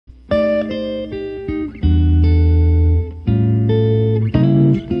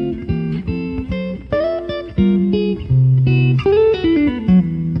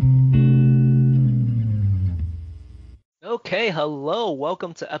hello.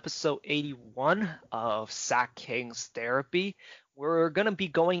 Welcome to episode 81 of Sack Kings Therapy. We're going to be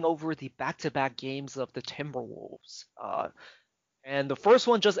going over the back-to-back games of the Timberwolves. And the first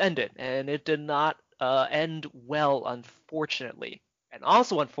one just ended, and it did not end well, unfortunately. And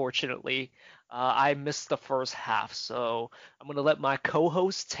also, unfortunately, I missed the first half. So I'm going to let my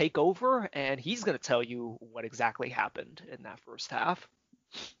co-host take over, and he's going to tell you what exactly happened in that first half.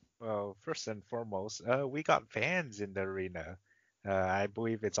 Well, first and foremost, we got fans in the arena. I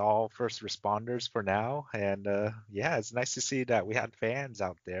believe it's all first responders for now, and yeah, it's nice to see that we had fans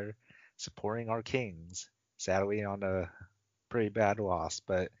out there supporting our Kings. Sadly, on a pretty bad loss,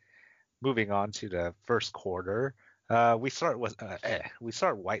 but moving on to the first quarter, we start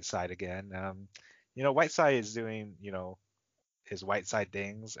Whiteside again. Whiteside is doing his Whiteside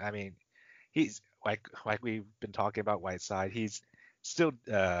things. I mean, he's like we've been talking about Whiteside. He's still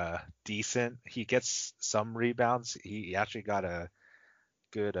decent. He gets some rebounds. He actually got a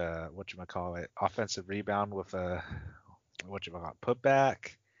good offensive rebound with a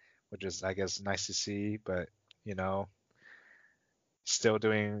putback, which is I guess nice to see. But you know, still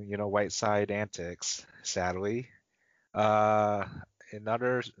doing Whiteside antics. Sadly. Uh, in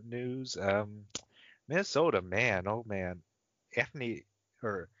other news, Minnesota, man, oh man, Anthony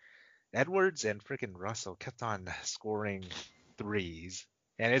or Edwards and freaking Russell kept on scoring threes,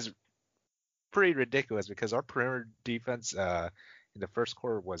 and it's pretty ridiculous because our perimeter defense in the first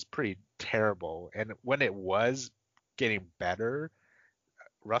quarter was pretty terrible, and when it was getting better,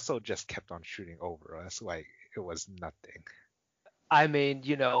 Russell just kept on shooting over us like it was nothing. I mean,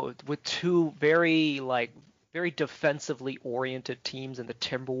 with two very defensively oriented teams in the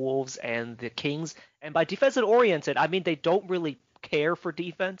Timberwolves and the Kings, and by defensive oriented, I mean they don't really care for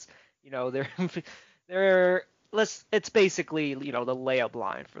defense. They're they're it's basically, the layup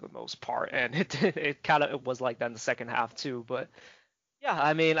line for the most part, and it kind of it was like that in the second half too. But yeah,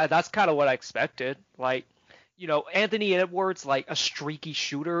 I mean that's kind of what I expected. Like, Anthony Edwards, like a streaky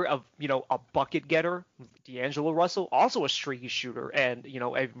shooter, of a bucket getter. D'Angelo Russell, also a streaky shooter and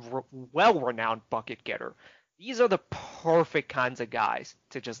a well-renowned bucket getter. These are the perfect kinds of guys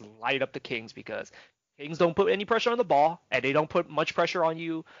to just light up the Kings, because Kings don't put any pressure on the ball, and they don't put much pressure on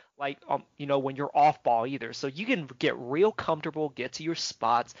you, like when you're off ball either. So you can get real comfortable, get to your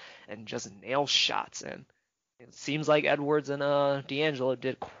spots, and just nail shots. And it seems like Edwards and D'Angelo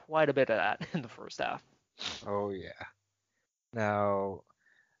did quite a bit of that in the first half. Oh yeah. Now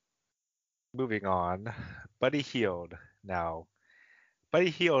moving on, Buddy Hield. Now Buddy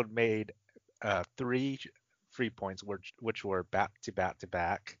Hield made three free points, which were back to back to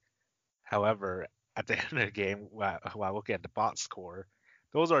back. However, at the end of the game, while looking at the box score,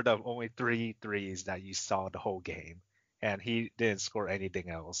 those are the only three threes that you saw the whole game, and he didn't score anything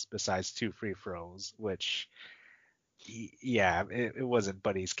else besides two free throws, which, yeah, it wasn't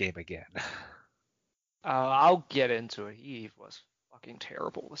Buddy's game again. I'll get into it. He was fucking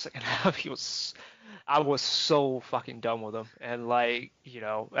terrible the second half. I was so fucking done with him. And like,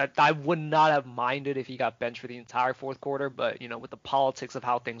 I would not have minded if he got benched for the entire fourth quarter, but with the politics of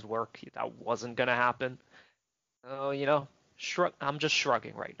how things work, that wasn't gonna happen. So, I'm just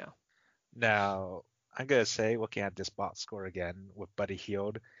shrugging right now. Now, I'm gonna say, looking at this box score again with Buddy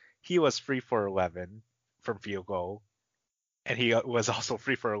Hield, he was 3 for 11 from field goal, and he was also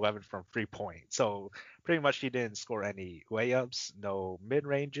 3 for 11 from 3 point. So pretty much he didn't score any layups, no mid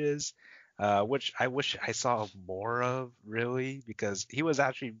ranges, which I wish I saw more of really because he was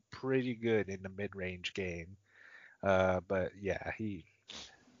actually pretty good in the mid range game. But yeah, he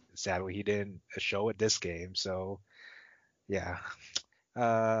sadly he didn't show it this game. So yeah.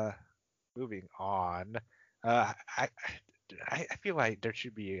 Uh, moving on. I feel like there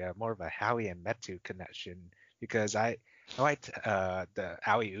should be more of a Howie and Metu connection because I liked the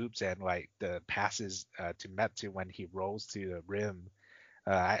alley oops and like the passes to Metu when he rolls to the rim.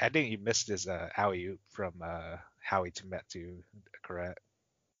 I think he missed his alley oop from Howie to Metu, correct?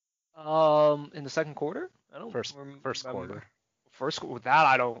 In the second quarter, I don't First remember. quarter. That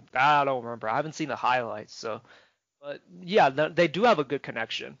I don't remember. I haven't seen the highlights, so. But yeah, they do have a good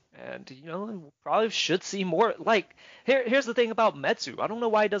connection, and probably should see more. Like, here's the thing about Metsu. I don't know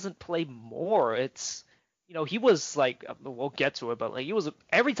why he doesn't play more. It's he was like, we'll get to it, but like he was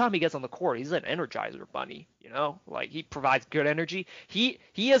every time he gets on the court, he's an energizer bunny. Like he provides good energy. He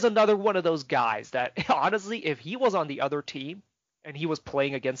is another one of those guys that honestly, if he was on the other team and he was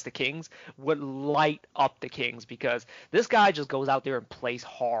playing against the Kings, would light up the Kings, because this guy just goes out there and plays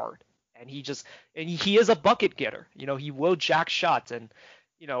hard, and he is a bucket getter. He will jack shots, and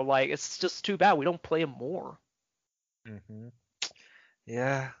like it's just too bad we don't play him more. hmm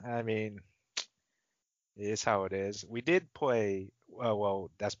Yeah, I mean, It is how it is. We did play. Well,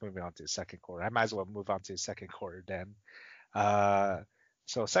 that's moving on to the second quarter. I might as well move on to the second quarter then. Uh,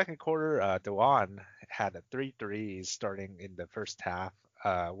 so second quarter, Dewan had a three threes starting in the first half,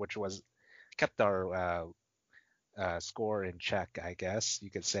 which was kept our score in check, I guess you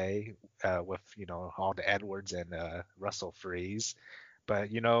could say, with all the Edwards and Russell freeze. But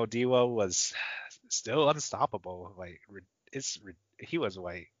Dewa was still unstoppable. Like he was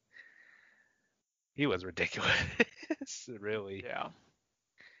like he was ridiculous, really. Yeah.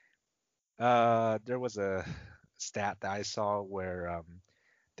 There was a stat that I saw where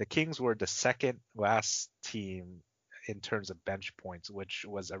the Kings were the second last team in terms of bench points, which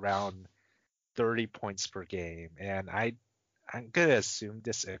was around 30 points per game. And I'm gonna assume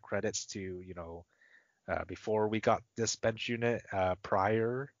this credits to before we got this bench unit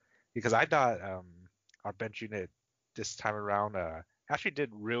prior, because I thought our bench unit this time around actually did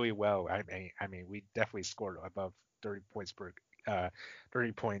really well. I mean we definitely scored above 30 points per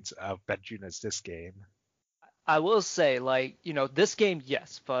 30 points of bench units this game. I will say, like, this game,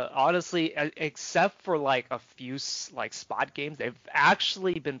 yes, but honestly, except for like a few like spot games, they've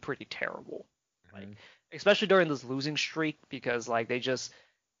actually been pretty terrible. Like, Hmm. especially during this losing streak, because like they just,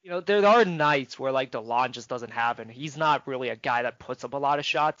 there are nights where like DeLon just doesn't have, and he's not really a guy that puts up a lot of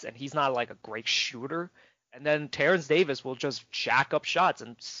shots, and he's not like a great shooter. And then Terrence Davis will just jack up shots,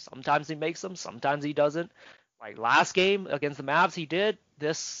 and sometimes he makes them, sometimes he doesn't. Like last game against the Mavs, he did.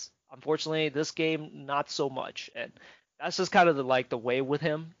 Unfortunately, this game not so much, and that's just kind of the way with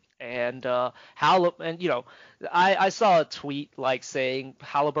him. And and I saw a tweet like saying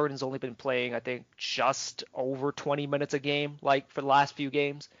Halliburton's only been playing I think just over 20 minutes a game like for the last few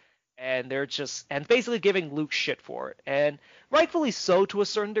games, and they're just and basically giving Luke shit for it, and rightfully so to a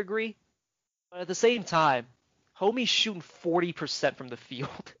certain degree. But at the same time, homie's shooting 40% from the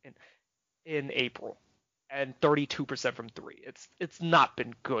field in April and 32% from three. It's not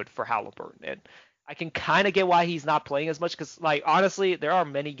been good for Halliburton, and I can kind of get why he's not playing as much because like honestly, there are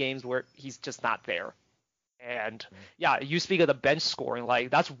many games where he's just not there. And yeah, you speak of the bench scoring, like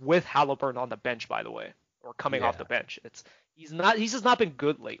that's with Halliburton on the bench, by the way, or coming off the Yeah. bench. He's just not been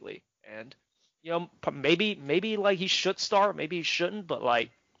good lately, and maybe like he should start, maybe he shouldn't, but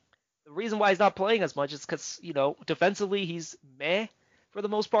like the reason why he's not playing as much is because defensively he's meh for the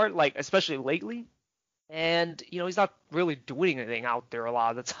most part, like especially lately, and he's not really doing anything out there a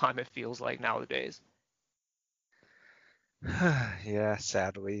lot of the time. It feels like nowadays. Yeah,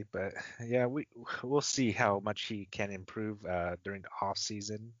 sadly, but yeah, we'll see how much he can improve during the off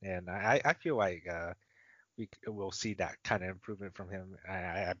season, and I feel like we'll see that kind of improvement from him.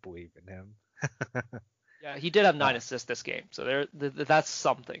 I believe in him. Yeah, he did have nine Uh, assists this game, so that's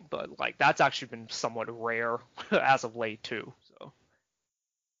something. But like that's actually been somewhat rare as of late too. So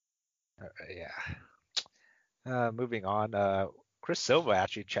yeah. Moving on, Chris Silva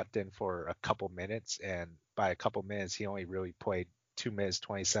actually checked in for a couple minutes, and by a couple minutes, he only really played 2 minutes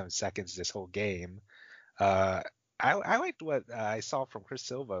 27 seconds this whole game. Uh, I liked what I saw from Chris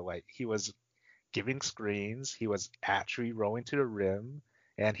Silva. Like he was giving screens, he was actually rolling to the rim,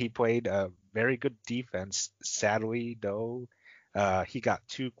 and he played a very good defense. Sadly, though, he got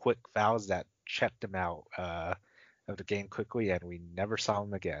two quick fouls that checked him out of the game quickly, and we never saw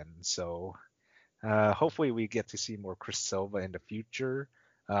him again. So hopefully we get to see more Chris Silva in the future.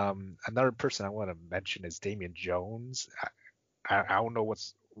 Another person I want to mention is Damian Jones. I don't know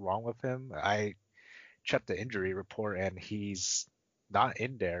what's wrong with him. I checked the injury report and he's not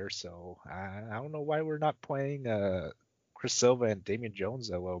in there, so I don't know why we're not playing Chris Silva and Damian Jones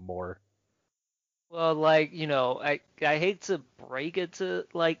a little more. well, like I hate to break it to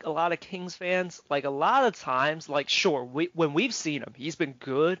like a lot of Kings fans. Like a lot of times, like sure, when we've seen him, he's been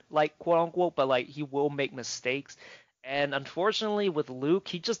good, like quote unquote, but like he will make mistakes. And unfortunately, with Luke,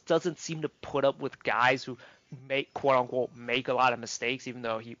 he just doesn't seem to put up with guys who make quote unquote make a lot of mistakes, even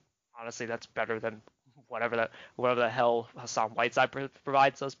though he honestly that's better than whatever the hell Hassan Whiteside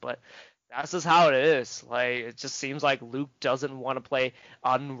provides us. But that's just how it is. Like it just seems like Luke doesn't want to play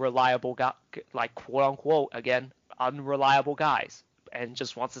unreliable guy, like quote unquote again unreliable guys, and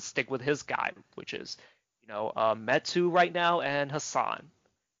just wants to stick with his guy, which is Metu right now and Hassan.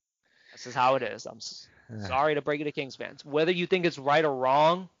 This is how it is. Sorry to break it to Kings fans. Whether you think it's right or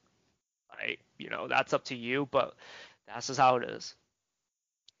wrong, like that's up to you. But that's just how it is.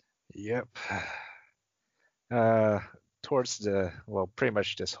 Yep. Uh, Towards pretty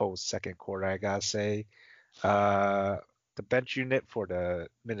much this whole second quarter, I gotta say, uh, the bench unit for the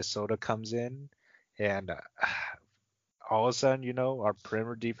Minnesota comes in, and all of a sudden, our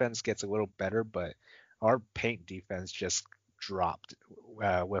perimeter defense gets a little better, but our paint defense just dropped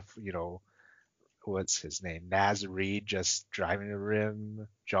with what's his name? Naz Reid just driving the rim,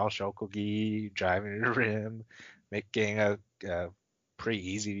 Josh Okogie driving the rim, making a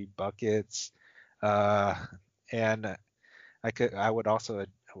pretty easy buckets. Uh, and I would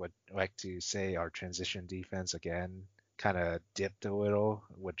like to say our transition defense again kind of dipped a little,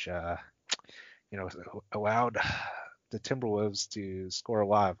 which allowed the Timberwolves to score a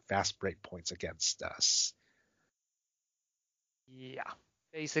lot of fast break points against us. Yeah.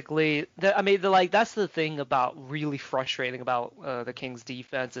 Basically, I mean, like that's the thing about really frustrating about the Kings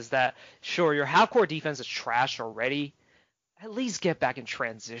defense is that sure your half-court defense is trash already. At least get back in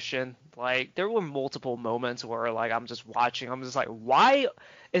transition. Like there were multiple moments where like I'm just watching, I'm just like, why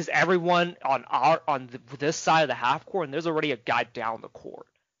is everyone this side of the half court and there's already a guy down the court?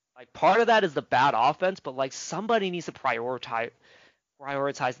 Like part of that is the bad offense, but like somebody needs to prioritize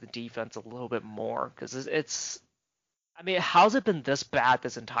the defense a little bit more because it's I mean, how's it been this bad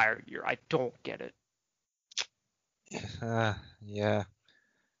this entire year? I don't get it. Yeah,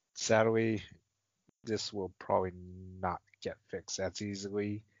 sadly, this will probably not get fixed as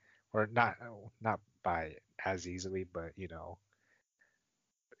easily, or not by as easily, but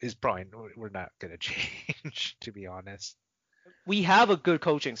it's probably we're not gonna change, to be honest. We have a good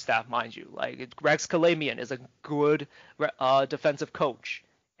coaching staff, mind you. Like Rex Kalamian is a good defensive coach,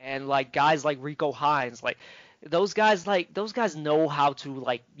 and like guys like Rico Hines, those guys know how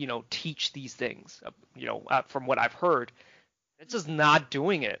to teach these things. From what I've heard, it's just not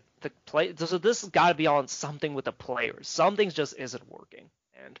doing it. So this has got to be on something with the players. Something just isn't working,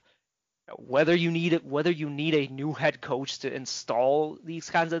 and whether you need a new head coach to install these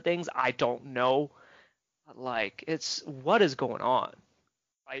kinds of things, I don't know. Like, it's what is going on?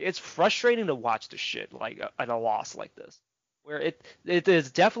 Like, it's frustrating to watch the shit like at a loss like this, where it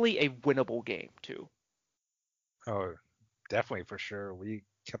is definitely a winnable game too. Oh, definitely for sure. We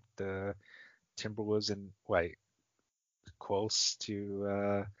kept the Timberwolves in like close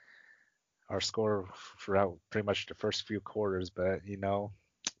to our score throughout pretty much the first few quarters, but it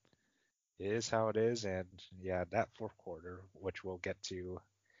is how it is, and yeah, that fourth quarter, which we'll get to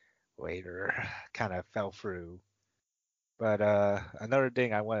later, kind of fell through. But another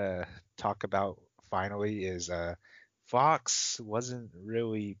thing I want to talk about finally is Fox wasn't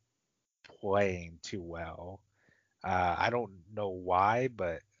really playing too well. I don't know why,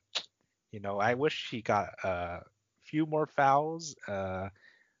 but I wish he got a few more fouls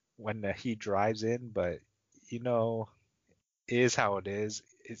when he drives in, but you know, it is how it is.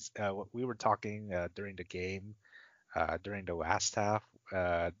 It's we were talking during the game, during the last half,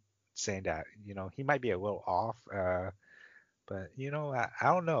 saying that he might be a little off, but I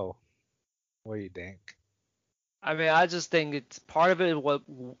don't know. What do you think? I mean, I just think it's part of it.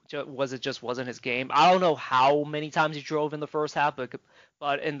 It just wasn't his game. I don't know how many times he drove in the first half,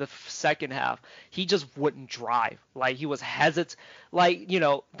 but in the second half, he just wouldn't drive. Like he was hesitant. Like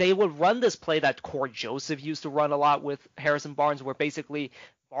they would run this play that Corey Joseph used to run a lot with Harrison Barnes, where basically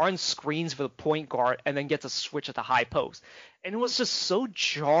Barnes screens for the point guard and then gets a switch at the high post, and it was just so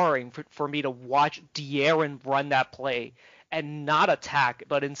jarring for me to watch De'Aaron run that play and not attack,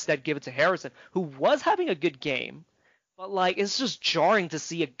 but instead give it to Harrison, who was having a good game. But like, it's just jarring to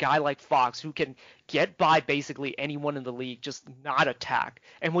see a guy like Fox who can get by basically anyone in the league just not attack.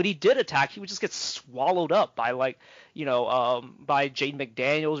 And when he did attack, he would just get swallowed up by by Jaden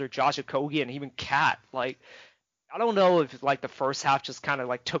McDaniels or Josh Okogie and even Cat. Like, I don't know if like the first half just kind of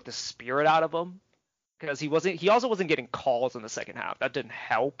like took the spirit out of him because he also wasn't getting calls in the second half. That didn't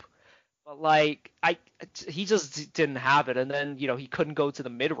help. But like he just didn't have it, and then he couldn't go to the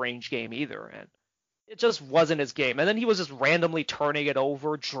mid-range game either, and it just wasn't his game. And then he was just randomly turning it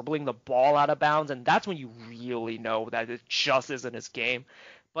over, dribbling the ball out of bounds, and that's when you really know that it just isn't his game.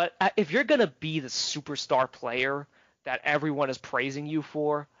 But if you're gonna be the superstar player that everyone is praising you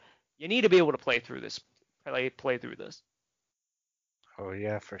for, you need to be able to play through this. Oh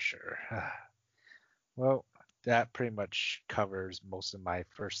yeah, for sure. Well, that pretty much covers most of my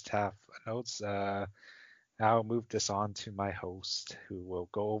first half notes. I'll move this on to my host, who will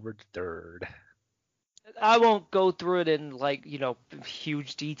go over the third. I won't go through it in like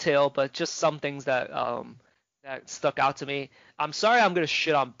huge detail, but just some things that stuck out to me. I'm sorry I'm gonna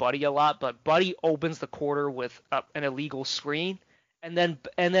shit on Buddy a lot, but Buddy opens the quarter with an illegal screen, and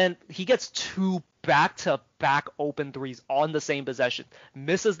then he gets two back-to-back open threes on the same possession,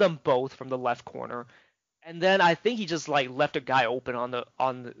 misses them both from the left corner, and then I think he just like left a guy open on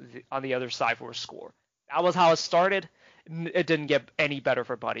the other side for a score. That was how it started. It didn't get any better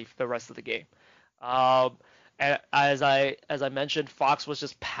for Buddy for the rest of the game. Um, as I mentioned, Fox was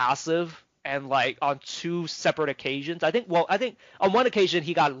just passive and like on two separate occasions. I think on one occasion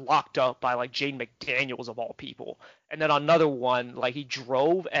he got locked up by like Jane McDaniels of all people, and then on another one like he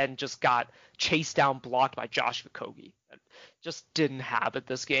drove and just got chased down, blocked by Josh Okogie. Just didn't have it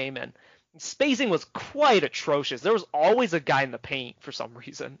this game, and spacing was quite atrocious. There was always a guy in the paint for some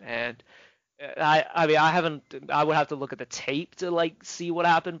reason, and I mean I haven't I would have to look at the tape to like see what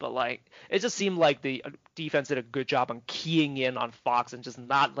happened, but like it just seemed like the defense did a good job on keying in on Fox and just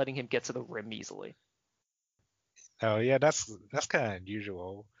not letting him get to the rim easily. Oh yeah, that's kind of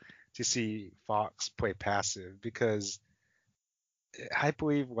unusual to see Fox play passive because I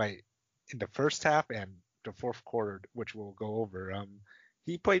believe like in the first half and the fourth quarter, which we'll go over,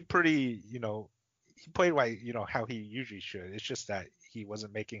 he played pretty, he played like, how he usually should. It's just that he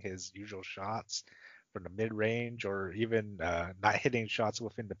wasn't making his usual shots from the mid range or even not hitting shots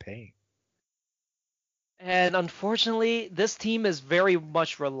within the paint. And unfortunately, this team is very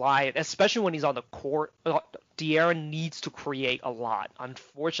much reliant, especially when he's on the court. De'Aaron needs to create a lot.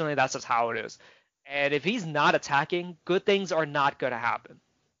 Unfortunately, that's just how it is. And if he's not attacking, good things are not going to happen.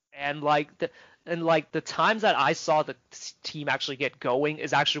 And like the times that I saw the team actually get going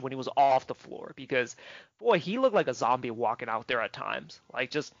is actually when he was off the floor because boy, he looked like a zombie walking out there at times.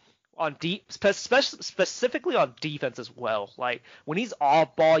 Like just on specifically on defense as well. Like when he's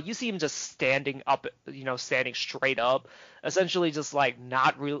off ball, you see him just standing up, standing straight up, essentially just like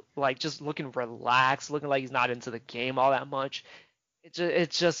not real, like just looking relaxed, looking like he's not into the game all that much. It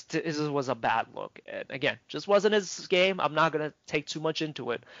just was a bad look. And again, just wasn't his game. I'm not gonna take too much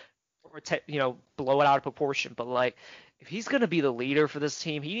into it or blow it out of proportion. But like, if he's gonna be the leader for this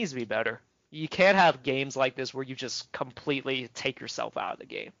team, he needs to be better. You can't have games like this where you just completely take yourself out of the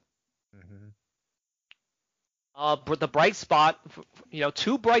game. Hmm. But the bright spot,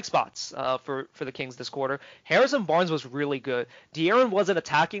 two bright spots for the Kings this quarter. Harrison Barnes was really good. De'Aaron wasn't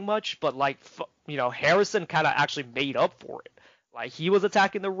attacking much, but like Harrison kind of actually made up for it. Like he was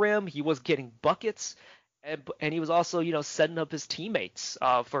attacking the rim, he was getting buckets, and he was also setting up his teammates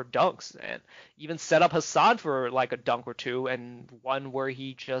for dunks, and even set up Hassan for like a dunk or two, and one where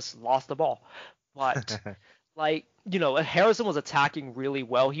he just lost the ball. But like Harrison was attacking really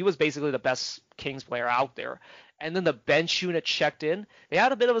well. He was basically the best Kings player out there. And then the bench unit checked in. They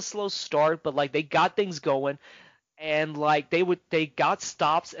had a bit of a slow start, but like they got things going, and like they got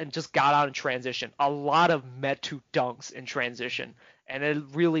stops and just got out in transition. A lot of Metu dunks in transition, and it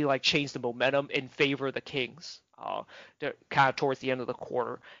really like changed the momentum in favor of the Kings. Kind of towards the end of the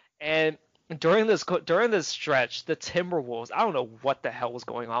quarter, and during this stretch, the Timberwolves, I don't know what the hell was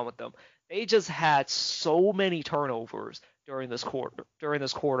going on with them. They just had so many turnovers during this quarter,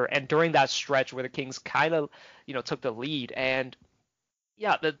 and during that stretch where the Kings kind of took the lead, and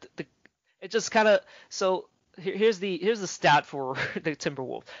yeah, the it just kind of so here's the stat for the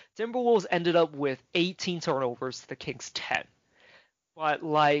Timberwolves. Timberwolves ended up with 18 turnovers to the Kings 10, but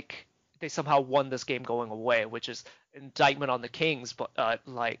like they somehow won this game going away, which is indictment on the Kings. But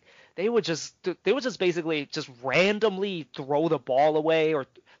like they would just basically just randomly throw the ball away or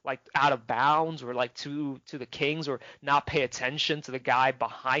like out of bounds or like to the Kings or not pay attention to the guy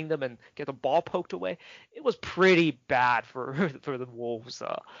behind them and get the ball poked away. It was pretty bad for for the Wolves.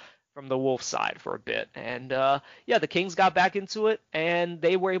 From the Wolves side for a bit. And yeah, the Kings got back into it, and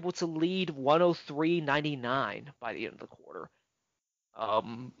they were able to lead 103-99 by the end of the quarter.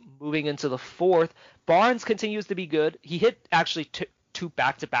 Moving into the fourth, Barnes continues to be good. He hit actually two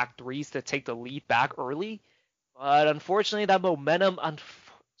back-to-back threes to take the lead back early, but unfortunately that momentum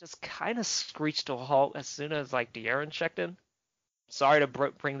just kind of screeched to a halt as soon as like De'Aaron checked in. Sorry to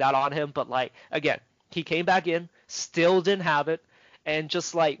bring that on him, but like again, he came back in, still didn't have it, and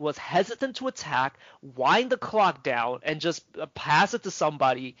just like was hesitant to attack, wind the clock down, and just pass it to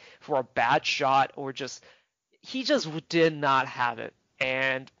somebody for a bad shot, or just he just did not have it.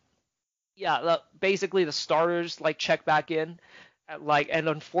 And yeah, basically the starters like check back in, and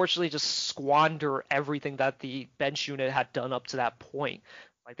unfortunately just squander everything that the bench unit had done up to that point.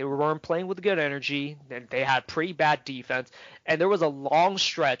 Like they weren't playing with good energy, and they had pretty bad defense, and there was a long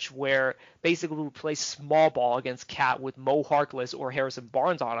stretch where basically we play small ball against Cat with Mo Harkless or Harrison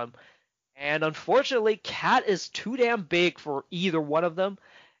Barnes on him, and unfortunately Cat is too damn big for either one of them,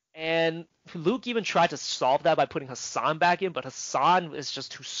 and Luke even tried to solve that by putting Hassan back in, but Hassan is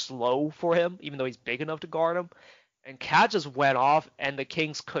just too slow for him, even though he's big enough to guard him. And Cat just went off, and the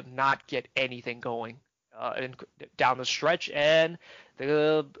Kings could not get anything going down the stretch, and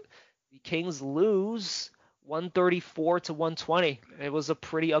the Kings lose 134 to 120. It was a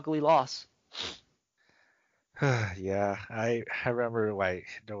pretty ugly loss. Yeah, I remember like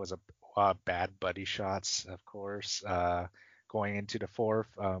there was a lot of bad buddy shots, of course. going into the fourth.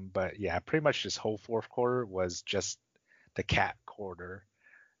 But yeah, pretty much this whole fourth quarter was just the cat quarter.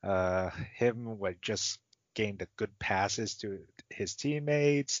 Him would just gain the good passes to his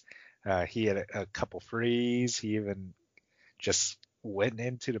teammates. He had a couple frees. He even just went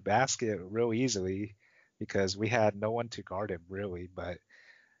into the basket real easily because we had no one to guard him really. But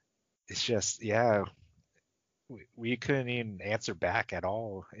it's just, yeah, we couldn't even answer back at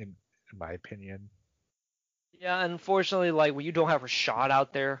all, in my opinion. Yeah, unfortunately, like when you don't have Rashad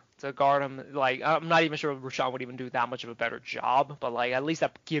out there to guard him, like I'm not even sure if Rashad would even do that much of a better job, but like at least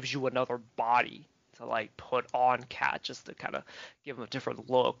that gives you another body to like put on Cat just to kind of give him a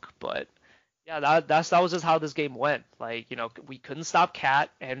different look. But yeah, that was just how this game went. Like, we couldn't stop Cat,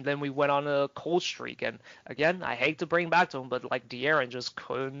 and then we went on a cold streak. And again, I hate to bring back to him, but like De'Aaron just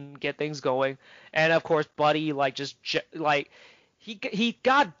couldn't get things going. And of course, Buddy like like he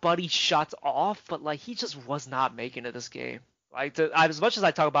got Buddy shots off, but like he just was not making it this game. Like as much as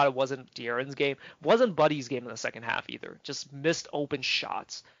I talk about it wasn't De'Aaron's game, wasn't Buddy's game in the second half either. Just missed open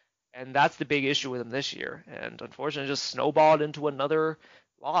shots. And that's the big issue with him this year. And unfortunately, just snowballed into another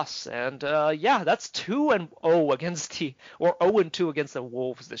loss. And yeah, that's 2-0 against or 0-2 against the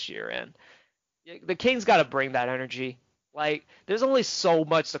Wolves this year. And the Kings got to bring that energy. Like, there's only so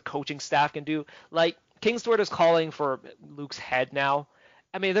much the coaching staff can do. Like, Kings Twitter's calling for Luke's head now.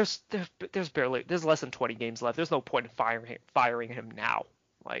 I mean, there's less than 20 games left. There's no point in firing him now.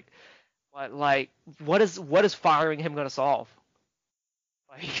 Like, what is firing him gonna solve?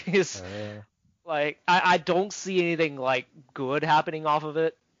 Like, Uh, I don't see anything like good happening off of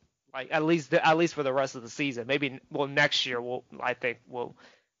it. Like at least for the rest of the season. Maybe next year I think we'll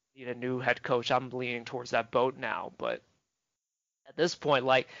need a new head coach. I'm leaning towards that boat now, but at this point,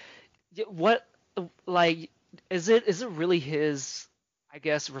 like what like is it really his, I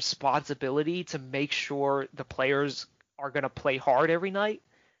guess, responsibility to make sure the players are gonna play hard every night?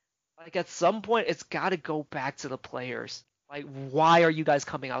 Like at some point, it's got to go back to the players. Like, why are you guys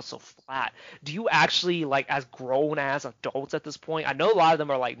coming out so flat? Do you actually like as grown as adults at this point? I know a lot of them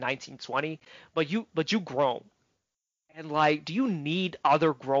are like 19, 20, but you grown. And like, do you need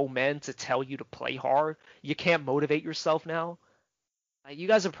other grown men to tell you to play hard? You can't motivate yourself now. Like, you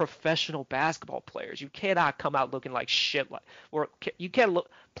guys are professional basketball players. You cannot come out looking like shit or you can't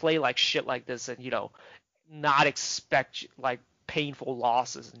play like shit like this and not expect like painful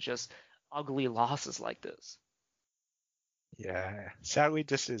losses and just ugly losses like this. yeah, sadly,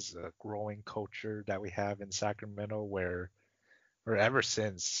 this is a growing culture that we have in Sacramento or ever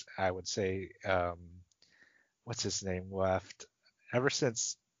since, I would say, what's his name left? Ever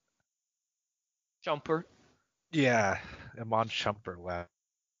since, Jumper. yeah, Amon Shumpert left,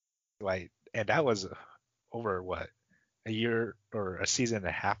 like, and that was over what, a year or a season and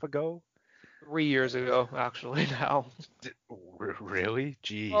a half ago? 3 years ago, actually, now. Really? Well,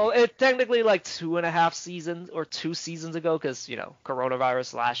 Gee. it technically like 2.5 seasons or 2 seasons ago, because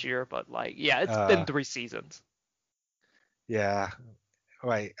coronavirus last year. But like, yeah, it's been Uh, 3 seasons. yeah,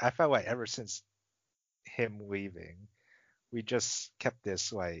 like I felt like ever since him leaving, we just kept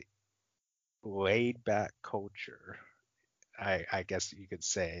this like laid back culture, I guess you could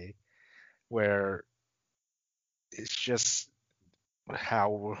say, where it's just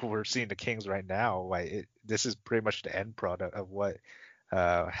how we're seeing the Kings right now. Like this is pretty much the end product of what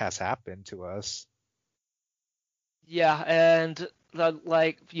has happened to us. Yeah, and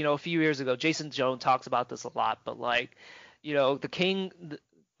like a few years ago, Jason Jones talks about this a lot. But like, the King,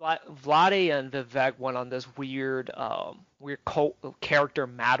 Vlade and Vivek went on this weird cult character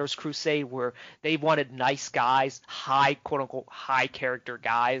matters crusade where they wanted nice guys, high quote unquote high character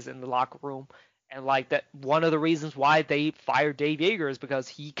guys in the locker room. And like that, one of the reasons why they fired Dave Yeager is because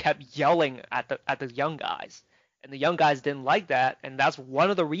he kept yelling at the young guys, and the young guys didn't like that, and that's one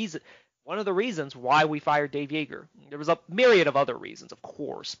of the reasons why we fired Dave Yeager. There was a myriad of other reasons, of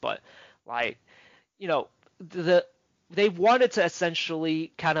course, but like, you know, the they wanted to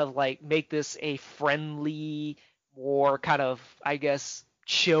essentially kind of like make this a friendly, more kind of, I guess,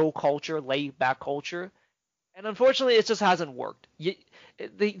 chill culture, laid back culture. And unfortunately, it just hasn't worked.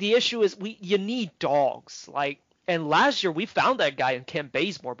 The issue is you need dogs. Like, and last year we found that guy in Kent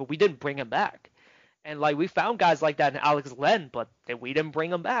Bazemore, but we didn't bring him back. And like we found guys like that in Alex Len, but we didn't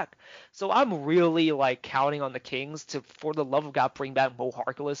bring him back. So I'm really like counting on the Kings to, for the love of God, bring back Mo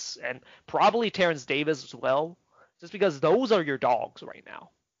Harkless and probably Terrence Davis as well, just because those are your dogs right now.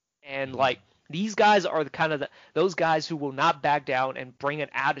 And Mhm. like these guys are the kind of those guys who will not back down and bring an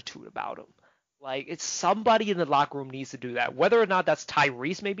attitude about them. Like it's somebody in the locker room needs to do that. Whether or not that's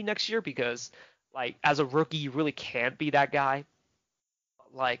Tyrese maybe next year, because like as a rookie you really can't be that guy.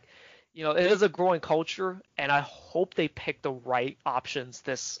 Like it is a growing culture, and I hope they pick the right options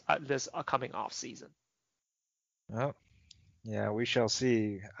this upcoming off season. Well, yeah, we shall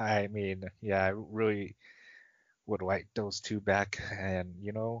see. I mean, yeah, I really would like those two back, and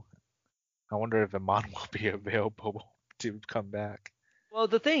I wonder if Amon will be available to come back. Well,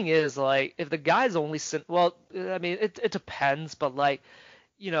 the thing is, like, if the guy's only well, I mean, it depends, but like,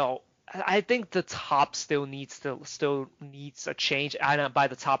 you know, I think the top still needs a change, and by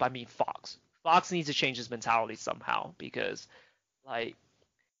the top I mean Fox. Fox needs to change his mentality somehow because like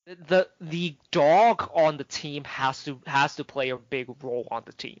the dog on the team has to play a big role on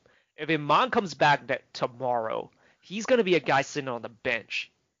the team. If Iman comes back tomorrow, he's gonna be a guy sitting on the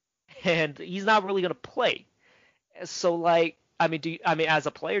bench, and he's not really gonna play. So like, I mean, as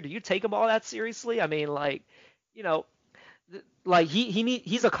a player, do you take him all that seriously? I mean, like, you know, like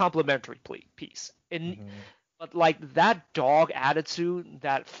he's a complementary piece, and Hmm. but like that dog attitude,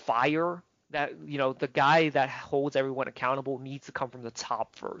 that fire, that the guy that holds everyone accountable needs to come from the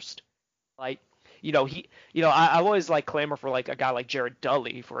top first. Like, I always like clamor for like a guy like Jared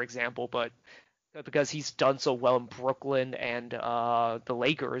Dudley, for example, but because he's done so well in Brooklyn and the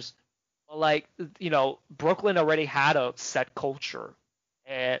Lakers. But like, Brooklyn already had a set culture,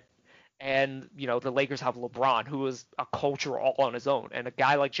 and the Lakers have LeBron, who is a culture all on his own, and a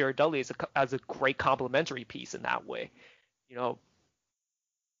guy like Jared Dudley is a great complementary piece in that way. You know,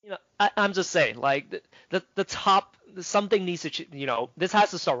 I'm just saying, like the top something needs to, this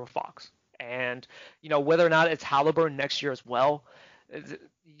has to start with Fox, and whether or not it's Halliburton next year as well,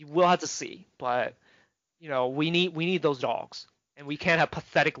 we'll have to see. But we need those dogs, and we can't have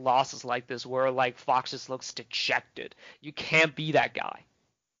pathetic losses like this where like Fox just looks dejected. You can't be that guy.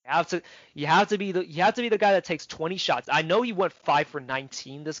 You have to be the guy that takes 20 shots. I know he went 5 for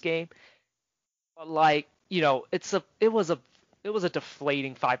 19 this game, but like, it was a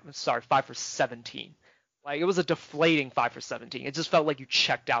deflating 5 for 17. Like, it was a deflating 5 for 17. It just felt like you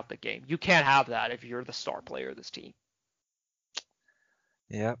checked out the game. You can't have that if you're the star player of this team.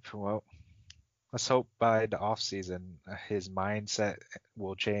 Yep. Well, let's hope by the off season his mindset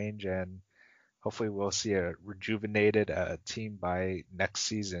will change and hopefully we'll see a rejuvenated team by next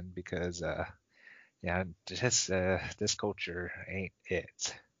season because yeah, this culture ain't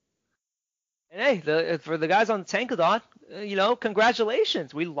it. And hey, for the guys on the Tankathon,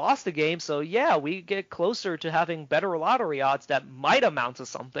 congratulations. We lost the game, so yeah, we get closer to having better lottery odds that might amount to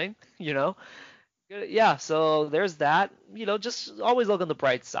something. Yeah, so there's that. Just always look on the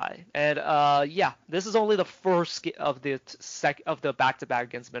bright side. And yeah, this is only the first of the of the back-to-back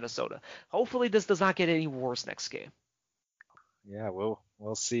against Minnesota. Hopefully, this does not get any worse next game. Yeah, we'll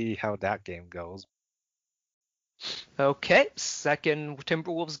see how that game goes. Okay, second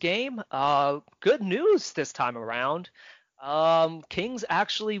Timberwolves game. Good news this time around. Kings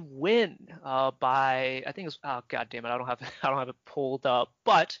actually win by, I think it's, oh god damn it, I don't have I don't have it pulled up,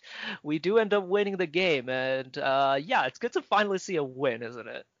 but we do end up winning the game, and yeah, it's good to finally see a win, isn't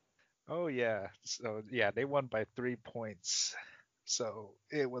it? Oh yeah, so yeah, they won by 3 points. So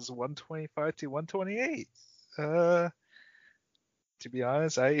it was 125 to 128. Uh, to be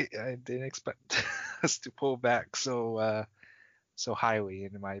honest, I didn't expect us to pull back so highly,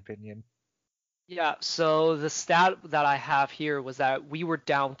 in my opinion. Yeah, so the stat that I have here was that we were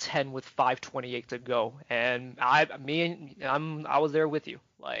down 10 with 5:28 to go, and I was there with you.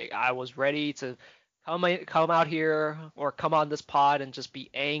 Like, I was ready to come out here or come on this pod and just be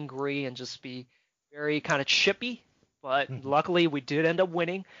angry and just be very kind of chippy. But luckily, we did end up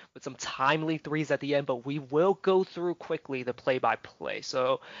winning with some timely threes at the end. But we will go through quickly the play-by-play.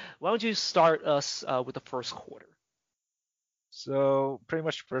 So why don't you start us with the first quarter? So pretty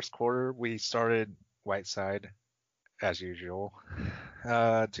much first quarter we started Whiteside as usual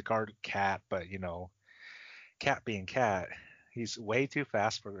to guard Cat, but Cat being Cat, he's way too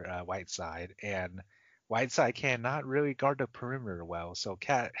fast for Whiteside, and Whiteside cannot really guard the perimeter well. So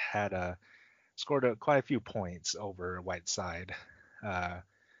Cat had scored quite a few points over Whiteside. Uh,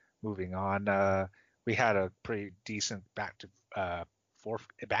 moving on, we had a pretty decent back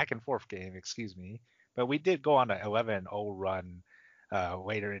and forth game, excuse me. But we did go on an 11-0 run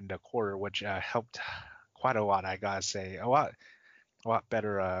later in the quarter, which helped quite a lot. I gotta say, a lot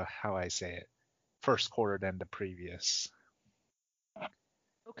better. How I say it, first quarter than the previous.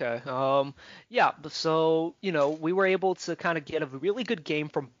 Okay. Yeah, so, we were able to kind of get a really good game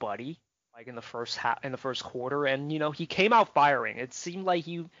from Buddy, like in the first quarter, and he came out firing. It seemed like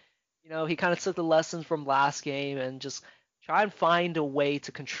he kind of took the lessons from last game and just try and find a way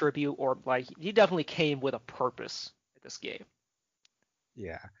to contribute, or like he definitely came with a purpose at this game.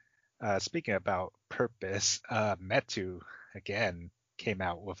 Yeah. Speaking about purpose, Metu again came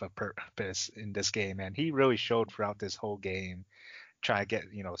out with a purpose in this game, and he really showed throughout this whole game, trying to get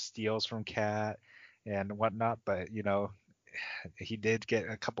steals from Cat and whatnot. But he did get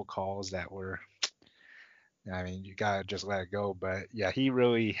a couple calls that were, I mean, you gotta just let it go. But yeah, he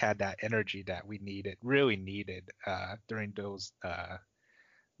really had that energy that we really needed during those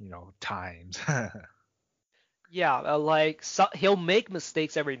times. Yeah, like he'll make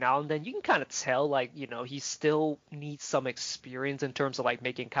mistakes every now and then. You can kind of tell, like, he still needs some experience in terms of like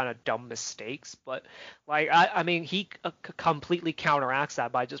making kind of dumb mistakes. But like, I mean, he completely counteracts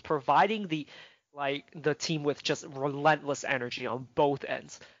that by just providing the team with just relentless energy on both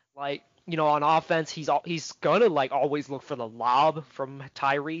ends. Like, on offense, he's gonna like always look for the lob from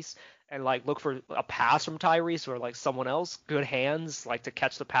Tyrese and like look for a pass from Tyrese or like someone else, good hands like to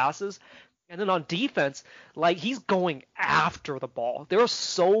catch the passes. And then on defense, like he's going after the ball. There are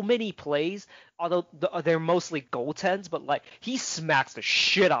so many plays, although they're mostly goaltends, but like he smacks the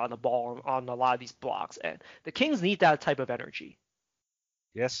shit out of the ball on a lot of these blocks. And the Kings need that type of energy.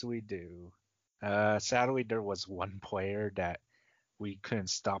 Yes, we do. Sadly, there was one player that we couldn't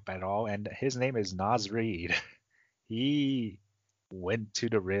stop at all, and his name is Nas Reed. He went to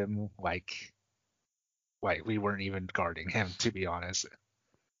the rim like we weren't even guarding him, to be honest.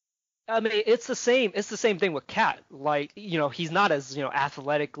 I mean, it's the same. It's the same thing with Cat. Like, he's not as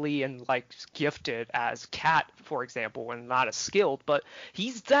athletically and like gifted as Cat, for example, and not as skilled, but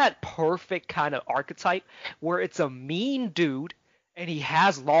he's that perfect kind of archetype where it's a mean dude and he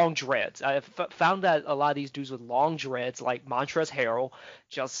has long dreads. I've found that a lot of these dudes with long dreads, like Montrezl Harrell,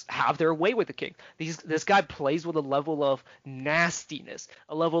 just have their way with the King. This guy plays with a level of nastiness,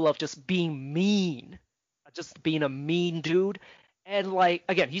 a level of just being mean, just being a mean dude. And like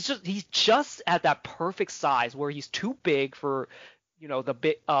again, he's just at that perfect size where he's too big for the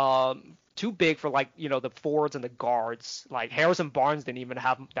big too big for like the forwards and the guards. Like Harrison Barnes didn't even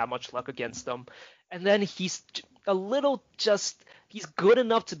have that much luck against them. And then a little just he's good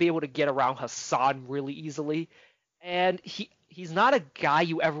enough to be able to get around Hassan really easily. And he's not a guy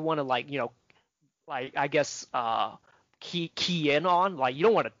you ever want to like I guess key in on. Like you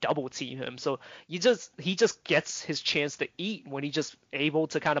don't want to double team him. So he just gets his chance to eat when he's just able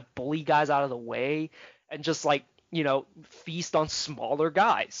to kind of bully guys out of the way and just like, feast on smaller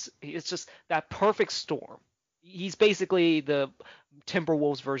guys. It's just that perfect storm. He's basically the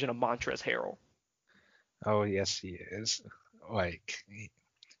Timberwolves version of Montrezl Harrell. Oh, yes, he is. Like,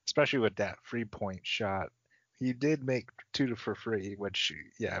 especially with that 3-point shot, he did make two for free, which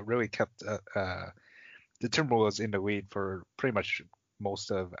yeah really kept the Timberwolves in the lead for pretty much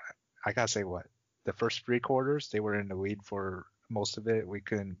most of, I gotta say, what, the first 3 quarters, they were in the lead for most of it. We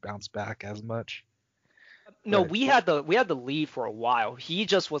couldn't bounce back as much. No, But we had the lead for a while. He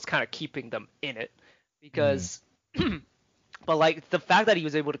just was kind of keeping them in it mm, because but like the fact that he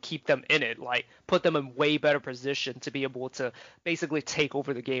was able to keep them in it, like put them in way better position to be able to basically take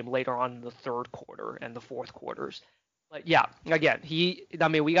over the game later on in the third quarter and the fourth quarters. Like yeah, again, I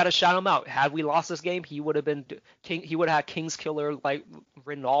mean, we got to shout him out. Had we lost this game, he would have been king. He would have had King's Killer like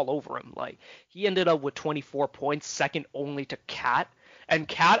written all over him. Like he ended up with 24 points, second only to Cat. And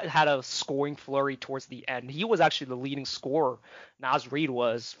Cat had a scoring flurry towards the end. He was actually the leading scorer. Nas Reed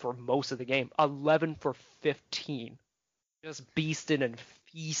was for most of the game, 11 for 15, just beasting and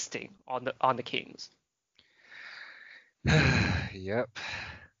feasting on the Kings. yep.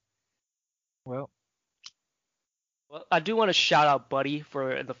 Well, Well, I do want to shout out Buddy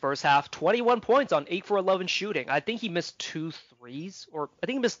for in the first half, 21 points on 8 for 11 shooting. I think he missed 2 threes, or I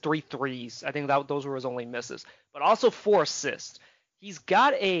think he missed 3 threes. I think those were his only misses, but also 4 assists. He's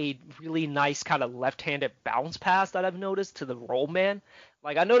got a really nice kind of left-handed bounce pass that I've noticed to the roll man.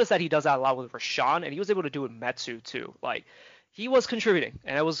 Like I noticed that he does that a lot with Rashawn, and he was able to do it with Metsu too. Like he was contributing,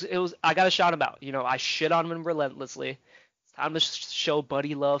 and it was I gotta shout him out. I shit on him relentlessly. It's time to show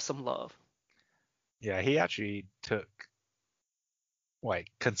Buddy Love some love. yeah, he actually took like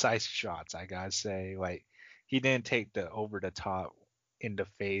concise shots, I gotta say. Like he didn't take the over the top in the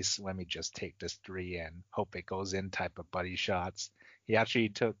face, let me just take this three and hope it goes in type of buddy shots. He actually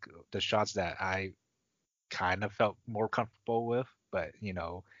took the shots that I kind of felt more comfortable with, but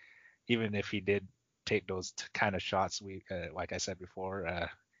even if he did take those kind of shots, like I said before,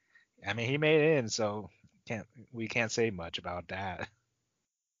 I mean he made it in, so we can't say much about that.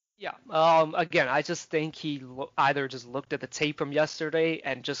 Yeah. Again, I just think he either just looked at the tape from yesterday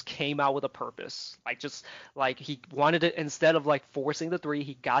and just came out with a purpose. Like just like he wanted it instead of like forcing the three,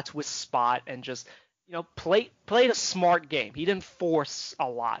 he got to his spot and just played a smart game. He didn't force a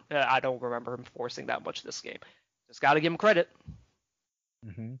lot. I don't remember him forcing that much this game. Just got to give him credit.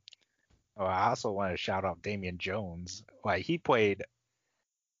 hmm Oh, I also want to shout out Damian Jones. Like he played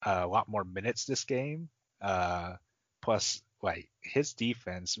a lot more minutes this game. Uh, Plus, like his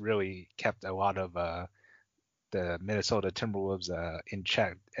defense really kept a lot of the Minnesota Timberwolves in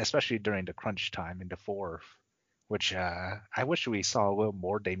check, especially during the crunch time in the fourth. Which I wish we saw a little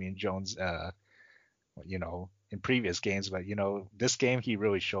more Damian Jones, in previous games. But this game he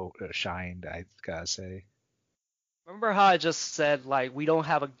really shined. I gotta say. Remember how I just said like we don't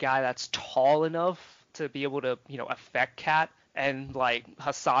have a guy that's tall enough to be able to, affect Cat, and like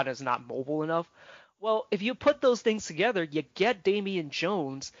Hassan is not mobile enough? Well, if you put those things together, you get Damian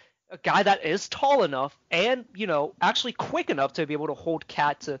Jones, a guy that is tall enough and, actually quick enough to be able to hold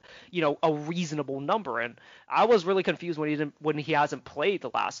Cat to, a reasonable number. And I was really confused when he hasn't played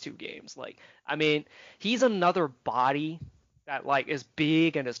the last two games. Like, I mean, he's another body that like is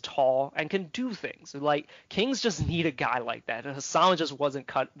big and is tall and can do things. Like Kings just need a guy like that, and Hassan just wasn't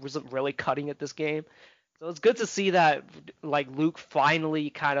really cutting it this game. So it's good to see that like Luke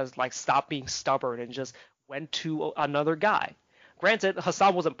finally kind of like stopped being stubborn and just went to another guy. Granted,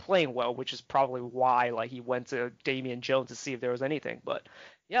 Hassan wasn't playing well, which is probably why like he went to Damian Jones to see if there was anything. But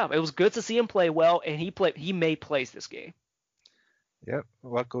yeah, it was good to see him play well, and he made plays this game. Yep.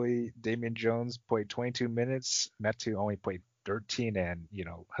 Luckily, Damian Jones played 22 minutes. Metu only played 13, and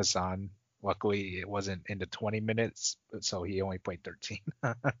Hassan. Luckily, it wasn't in the 20 minutes, so he only played 13.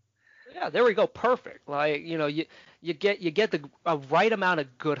 Yeah, there we go. Perfect. Like, you get the a right amount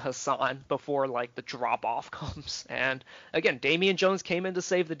of good Hassan before like the drop off comes. And again, Damian Jones came in to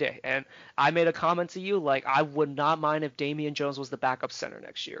save the day. And I made a comment to you like I would not mind if Damian Jones was the backup center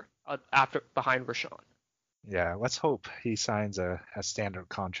next year after behind Rashawn. Yeah, let's hope he signs a standard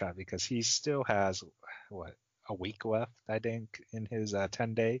contract because he still has what a week left, I think, in his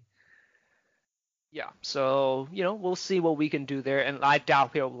 10-day. Yeah. So, we'll see what we can do there. And I doubt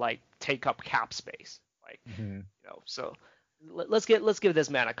he'll like take up cap space. Like, Hmm. so let's give this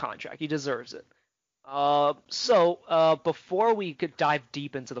man a contract. He deserves it. So before we could dive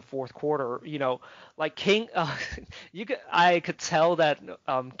deep into the fourth quarter, like King, I could tell that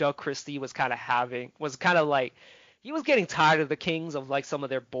Doug Christie was kind of like he was getting tired of the Kings of like some of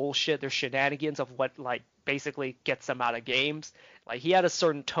their bullshit, their shenanigans of what like basically gets them out of games. Like he had a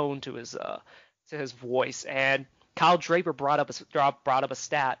certain tone to his voice, and Kyle Draper brought up a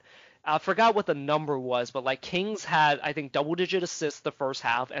stat. I forgot what the number was, but like Kings had, I think, double-digit assists the first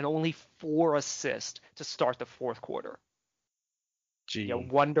half and only 4 assists to start the fourth quarter. You Gee.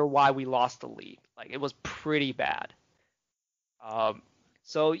 wonder why we lost the lead. Like it was pretty bad. Um,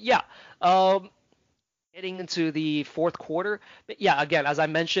 so yeah, um, getting into the fourth quarter, but yeah, again, as I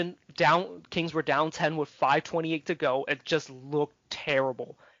mentioned, Kings were down 10 with 5:28 to go. It just looked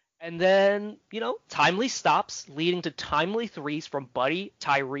terrible. And then, timely stops leading to timely threes from Buddy,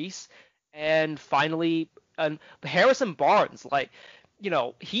 Tyrese, and finally Harrison Barnes. Like,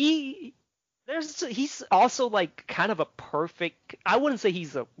 he he's also like kind of a perfect. I wouldn't say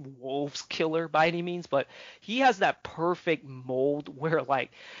he's a Wolves killer by any means, but he has that perfect mold where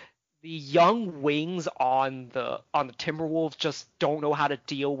like the young wings on the Timberwolves just don't know how to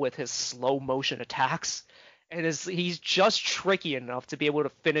deal with his slow motion attacks, and he's just tricky enough to be able to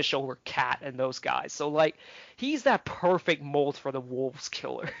finish over Cat and those guys. So like he's that perfect mold for the Wolves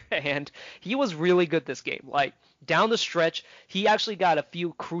killer, and he was really good this game. Like down the stretch, he actually got a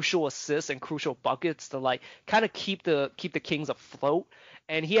few crucial assists and crucial buckets to like kind of keep the Kings afloat.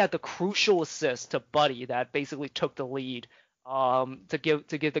 And he had the crucial assist to Buddy that basically took the lead to give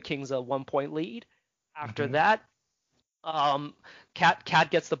the Kings a 1 point lead. After Hmm. that, um,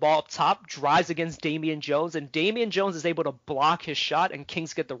 Cat gets the ball up top, drives against Damian Jones, and Damian Jones is able to block his shot, and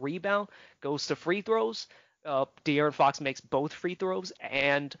Kings get the rebound, goes to free throws. De'Aaron Fox makes both free throws,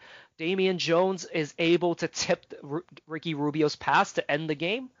 and Damian Jones is able to tip Ricky Rubio's pass to end the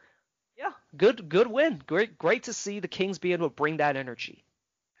game. Yeah, good win. Great to see the Kings be able to bring that energy.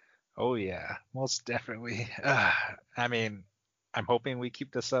 Oh yeah, most definitely. I mean, I'm hoping we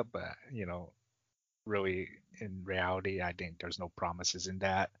keep this up, but really in reality, I think there's no promises in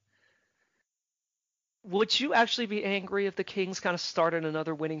that. Would you actually be angry if the Kings kind of started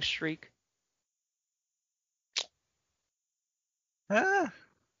another winning streak? Uh,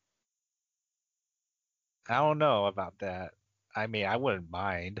 I don't know about that. I mean, I wouldn't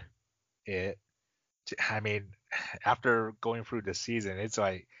mind it. I mean, after going through the season, it's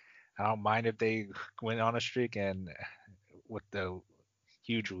like I don't mind if they went on a streak, and with the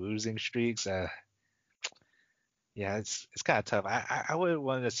huge losing streaks, yeah, it's kind of tough. I would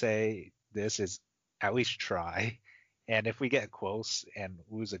want to say this is at least try, and if we get close and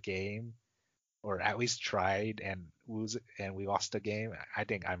lose a game, or at least tried and lose and we lost a game, I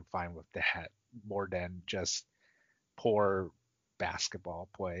think I'm fine with that more than just poor basketball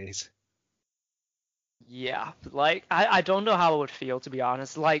plays. Yeah, like I don't know how it would feel to be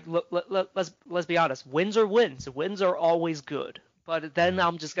honest. Like let's be honest, wins are wins. Wins are always good. But then Mm.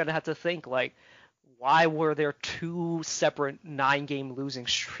 I'm just gonna have to think like, why were there two separate 9-game losing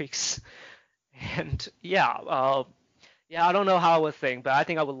streaks? And yeah, I don't know how I would think, but I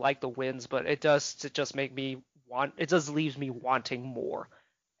think I would like the wins. But it just make me want. It just leaves me wanting more.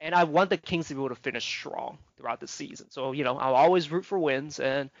 And I want the Kings to be able to finish strong throughout the season. So I'll always root for wins,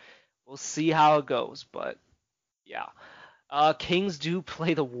 and we'll see how it goes. But yeah. Kings do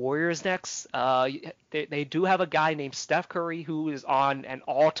play the Warriors next. They do have a guy named Steph Curry who is on an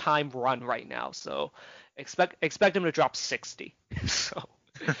all-time run right now. So expect him to drop 60. So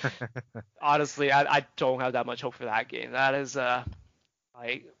honestly, I don't have that much hope for that game. That is I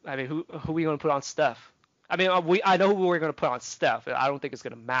mean who are we gonna put on Steph? I mean I know who we're gonna put on Steph. I don't think it's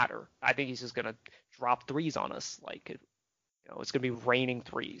gonna matter. I think he's just gonna drop threes on us. Like it's gonna be raining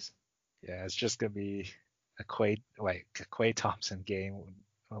threes. Yeah, it's just gonna be a Klay Thompson game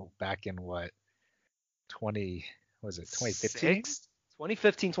back in what 20 was it 2015?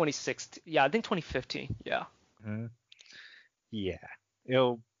 2015, 2016. Yeah, I think 2015. Yeah. Hmm. Yeah,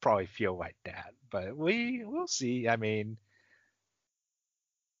 it'll probably feel like that, but we'll see. I mean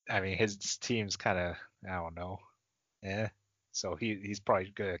his team's kind of I don't know, so he's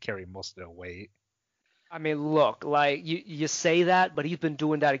probably gonna carry most of the weight. I mean, look, like you say that, but he's been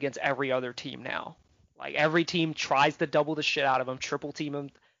doing that against every other team now. Like every team tries to double the shit out of him, triple team him,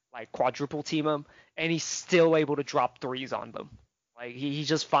 like quadruple team him, and he's still able to drop threes on them. Like he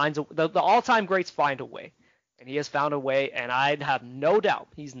just finds the all-time greats find a way, and he has found a way, and I'd have no doubt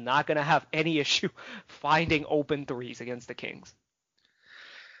he's not gonna have any issue finding open threes against the Kings.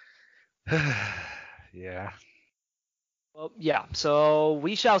 Yeah. Well, yeah, so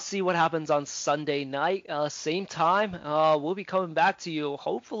we shall see what happens on Sunday night. Same time. We'll be coming back to you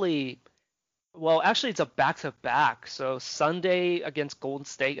hopefully. Well, actually, it's a back-to-back. So Sunday against Golden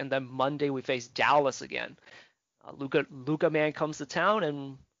State, and then Monday we face Dallas again. Luca man comes to town,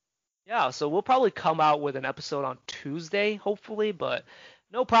 and yeah, so we'll probably come out with an episode on Tuesday, hopefully, but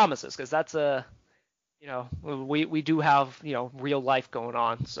no promises because that's we do have real life going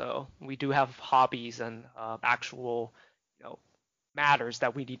on, so we do have hobbies and actual matters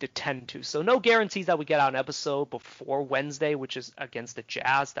that we need to tend to. So no guarantees that we get out an episode before Wednesday, which is against the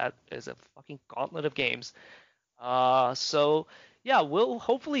Jazz. That is a fucking gauntlet of games. So yeah, we'll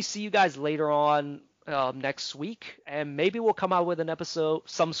hopefully see you guys later on next week, and maybe we'll come out with an episode,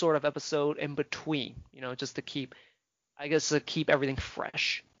 some sort of episode in between, just to keep everything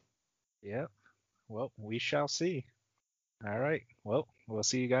fresh. Yep. Well, we shall see. All right. Well, we'll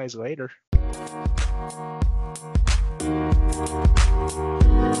see you guys later.